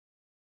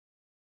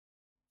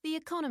The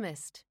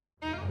Economist.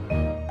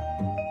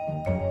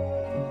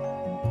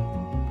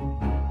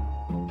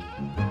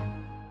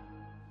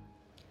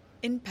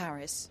 In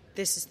Paris,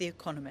 this is The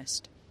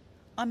Economist.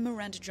 I'm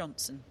Miranda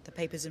Johnson, the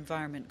paper's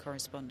environment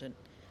correspondent,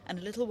 and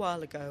a little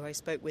while ago I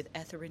spoke with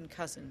Ertharin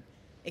Cousin,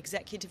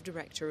 Executive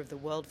Director of the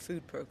World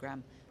Food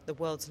Programme, the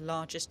world's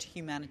largest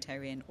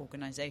humanitarian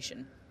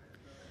organisation.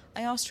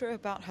 I asked her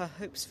about her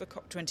hopes for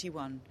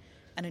COP21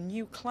 and a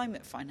new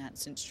climate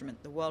finance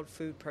instrument the World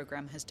Food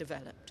Programme has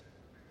developed.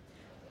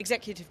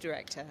 Executive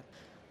Director,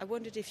 I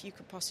wondered if you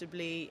could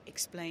possibly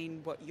explain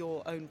what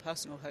your own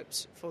personal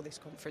hopes for this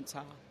conference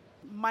are.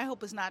 My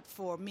hope is not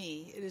for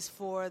me. It is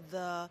for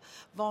the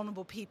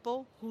vulnerable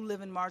people who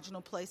live in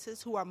marginal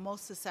places, who are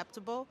most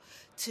susceptible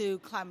to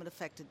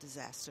climate-affected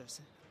disasters.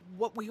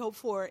 What we hope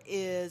for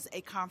is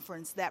a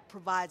conference that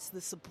provides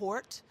the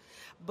support,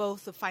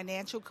 both the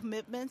financial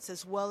commitments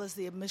as well as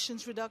the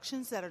emissions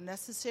reductions that are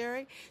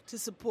necessary to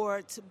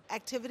support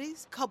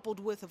activities,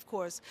 coupled with, of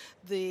course,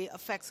 the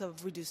effects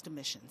of reduced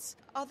emissions.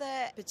 Are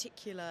there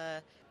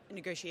particular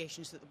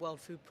negotiations that the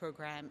World Food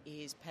Programme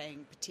is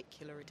paying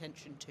particular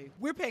attention to?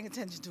 We're paying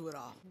attention to it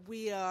all.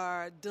 We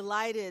are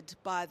delighted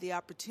by the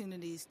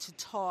opportunities to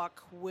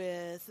talk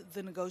with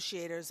the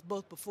negotiators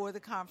both before the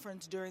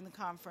conference, during the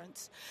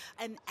conference,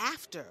 and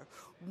after,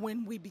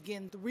 when we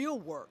begin the real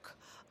work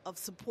of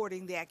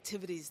supporting the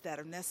activities that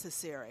are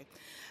necessary.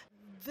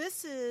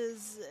 This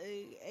is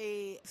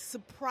a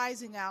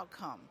surprising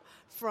outcome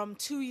from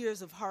 2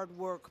 years of hard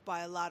work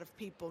by a lot of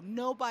people.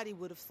 Nobody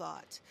would have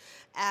thought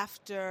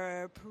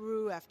after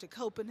Peru, after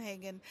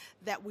Copenhagen,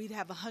 that we'd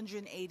have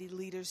 180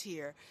 leaders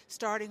here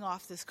starting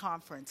off this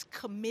conference,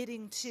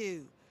 committing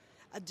to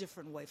a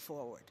different way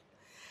forward.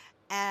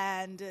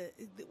 And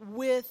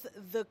with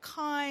the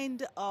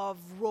kind of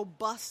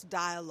robust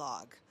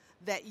dialogue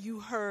that you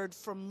heard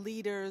from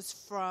leaders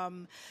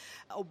from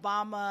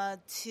Obama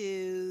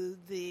to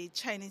the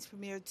Chinese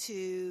premier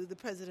to the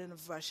president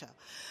of Russia.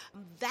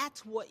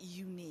 That's what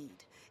you need,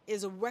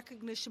 is a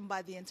recognition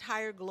by the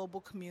entire global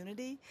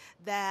community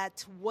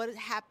that what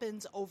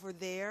happens over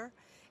there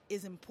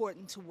is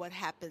important to what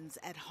happens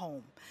at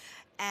home.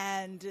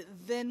 And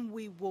then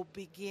we will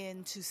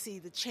begin to see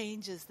the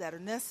changes that are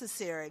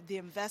necessary, the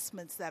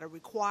investments that are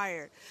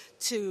required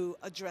to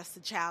address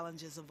the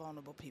challenges of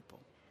vulnerable people.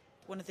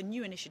 One of the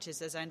new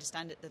initiatives, as I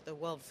understand it, that the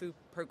World Food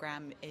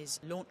Programme is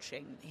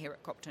launching here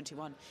at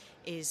COP21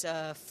 is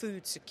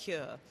Food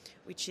Secure,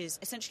 which is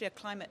essentially a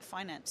climate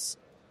finance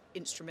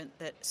instrument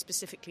that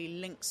specifically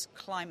links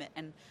climate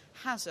and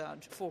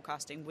hazard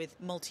forecasting with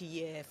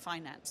multi-year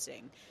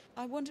financing.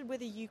 I wondered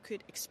whether you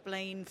could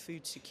explain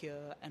Food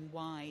Secure and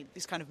why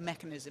this kind of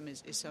mechanism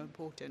is so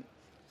important.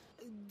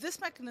 This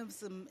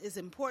mechanism is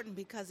important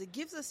because it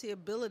gives us the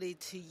ability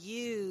to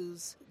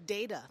use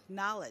data,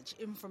 knowledge,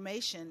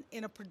 information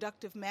in a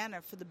productive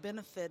manner for the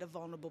benefit of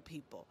vulnerable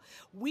people.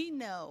 We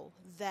know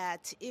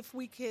that if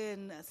we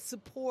can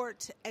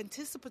support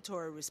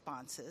anticipatory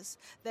responses,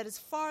 that is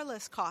far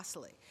less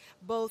costly,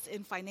 both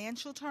in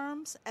financial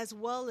terms as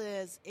well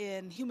as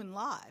in human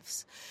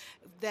lives,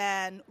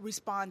 than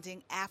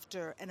responding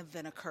after an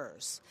event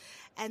occurs.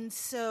 And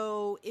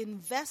so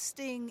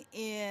investing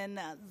in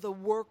the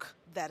work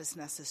that is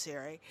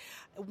necessary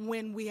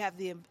when we have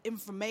the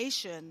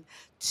information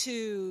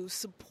to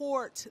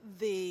support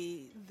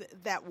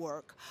that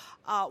work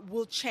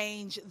will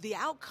change the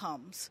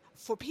outcomes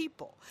for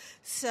people.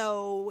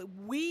 So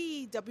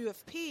we,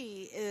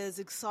 WFP, is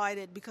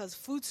excited because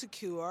Food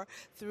Secure,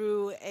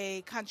 through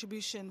a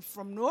contribution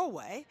from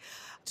Norway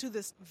to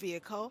this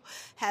vehicle,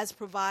 has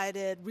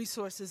provided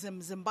resources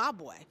in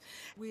Zimbabwe.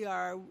 We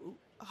are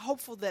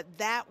hopeful that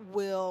that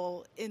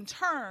will, in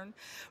turn,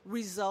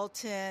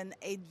 result in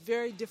a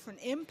very different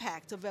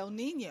impact of El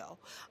Nino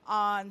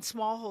on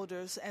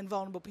smallholders and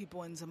vulnerable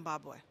people in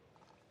Zimbabwe.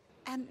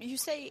 And you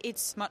say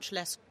it's much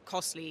less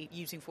costly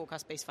using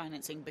forecast-based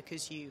financing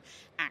because you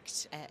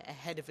act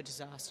ahead of a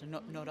disaster,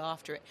 not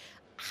after it.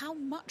 How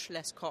much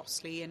less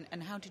costly,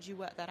 and how did you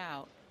work that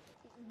out?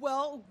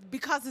 Well,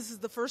 because this is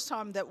the first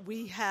time that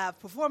we have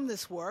performed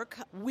this work,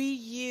 we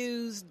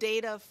use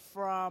data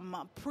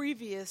from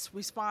previous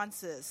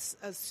responses,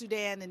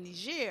 Sudan and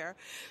Niger,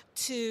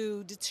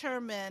 to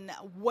determine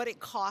what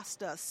it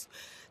cost us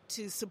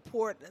to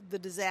support the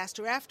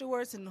disaster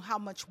afterwards and how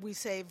much we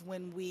save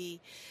when we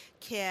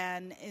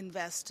can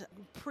invest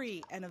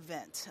pre an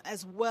event,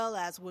 as well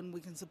as when we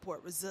can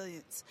support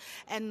resilience.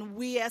 And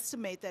we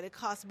estimate that it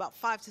costs about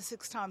 5 to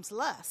 6 times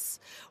less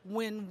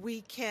when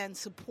we can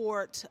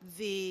support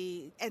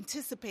the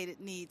anticipated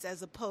needs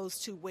as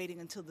opposed to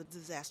waiting until the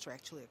disaster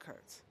actually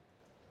occurs.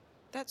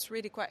 That's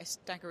really quite a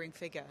staggering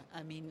figure.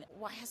 I mean,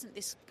 why hasn't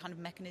this kind of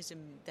mechanism,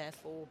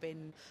 therefore,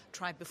 been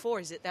tried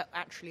before? Is it that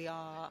actually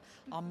our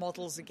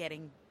models are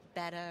getting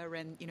better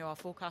and, our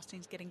forecasting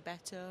is getting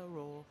better,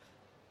 or...?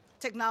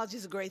 Technology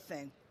is a great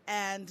thing.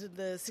 And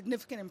the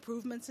significant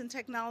improvements in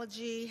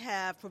technology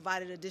have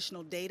provided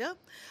additional data,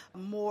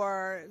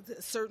 more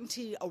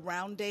certainty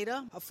around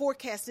data. A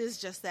forecast is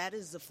just that,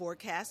 is a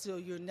forecast, so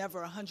you're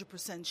never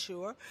 100%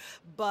 sure.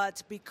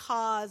 But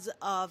because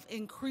of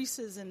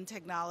increases in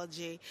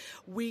technology,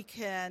 we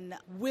can,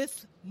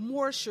 with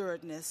more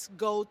assuredness,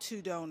 go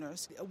to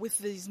donors with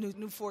these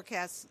new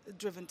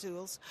forecast-driven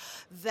tools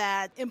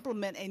that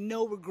implement a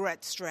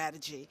no-regret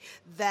strategy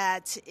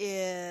that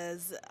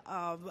is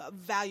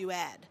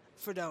value-add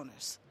for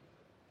donors.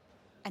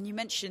 And you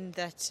mentioned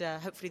that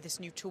hopefully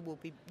this new tool will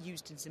be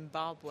used in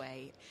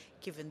Zimbabwe,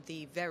 given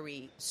the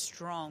very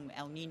strong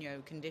El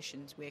Nino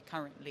conditions we're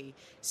currently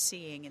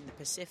seeing in the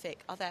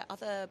Pacific. Are there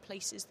other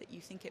places that you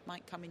think it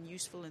might come in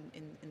useful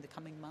in the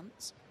coming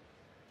months?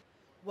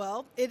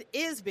 Well, it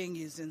is being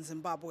used in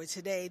Zimbabwe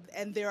today,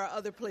 and there are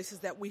other places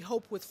that we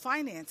hope with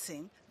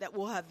financing that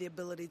we'll have the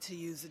ability to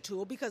use the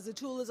tool, because the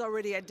tool is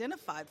already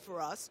identified for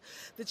us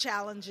the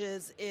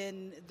challenges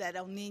in that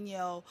El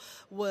Nino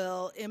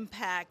will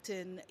impact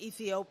in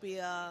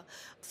Ethiopia,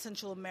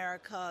 Central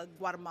America,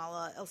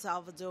 Guatemala, El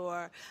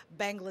Salvador,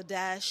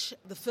 Bangladesh,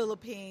 the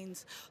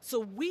Philippines. So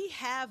we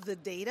have the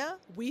data,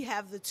 we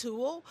have the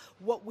tool.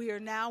 What we are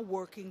now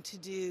working to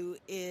do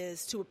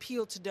is to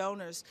appeal to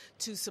donors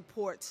to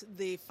support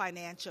the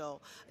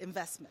financial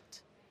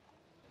investment.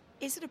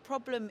 Is it a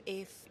problem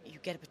if you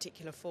get a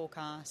particular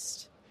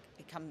forecast,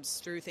 it comes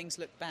through, things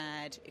look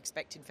bad,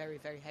 expected very,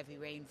 very heavy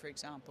rain, for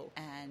example,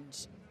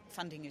 and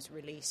funding is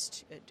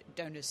released,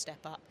 donors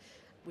step up?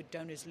 Would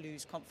donors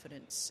lose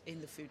confidence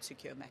in the food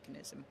secure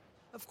mechanism?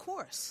 Of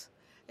course.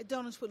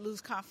 Donors would lose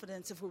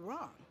confidence if we're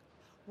wrong,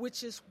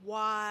 which is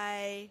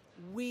why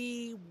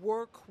we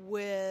work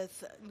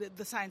with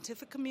the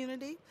scientific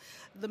community,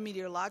 the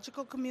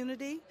meteorological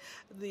community,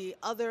 the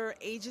other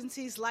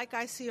agencies like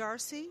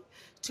ICRC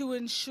to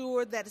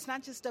ensure that it's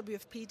not just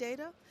WFP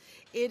data,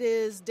 it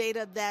is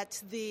data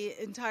that the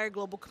entire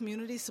global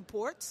community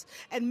supports,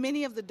 and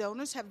many of the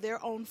donors have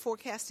their own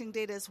forecasting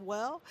data as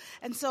well.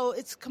 And so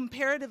it's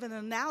comparative and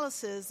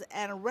analysis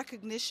and a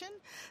recognition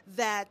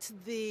that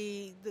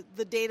the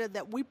data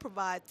that we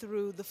provide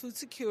through the food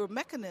secure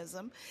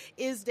mechanism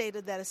is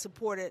data that is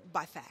supported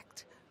by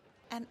fact.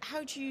 And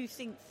how do you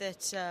think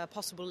that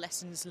possible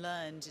lessons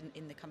learned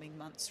in the coming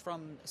months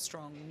from a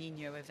strong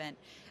Niño event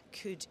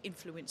could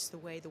influence the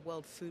way the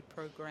World Food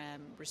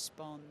Programme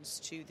responds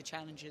to the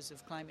challenges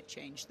of climate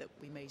change that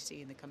we may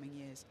see in the coming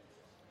years?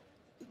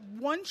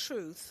 One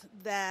truth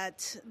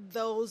that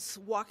those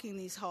walking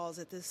these halls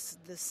at this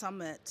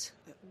summit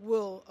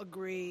will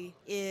agree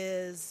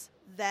is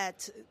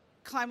that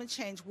climate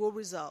change will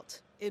result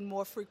in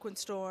more frequent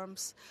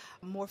storms,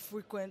 more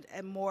frequent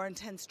and more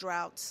intense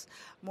droughts,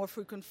 more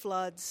frequent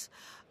floods.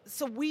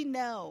 So we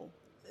know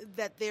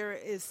that there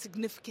is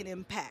significant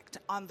impact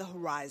on the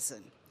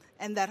horizon,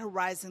 and that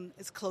horizon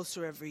is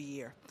closer every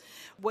year.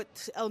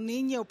 What El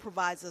Nino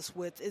provides us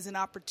with is an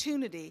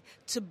opportunity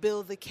to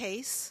build the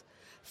case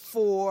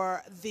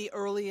for the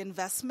early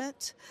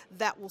investment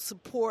that will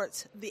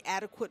support the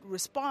adequate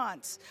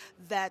response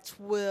that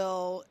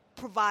will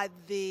provide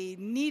the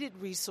needed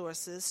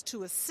resources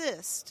to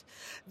assist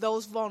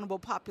those vulnerable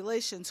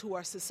populations who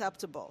are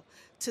susceptible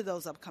to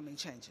those upcoming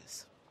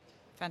changes.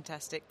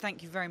 Fantastic.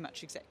 Thank you very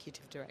much,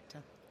 Executive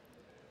Director.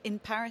 In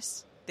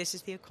Paris, this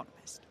is The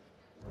Economist.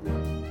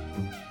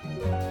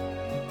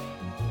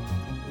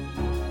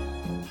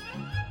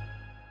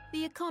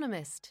 The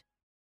Economist.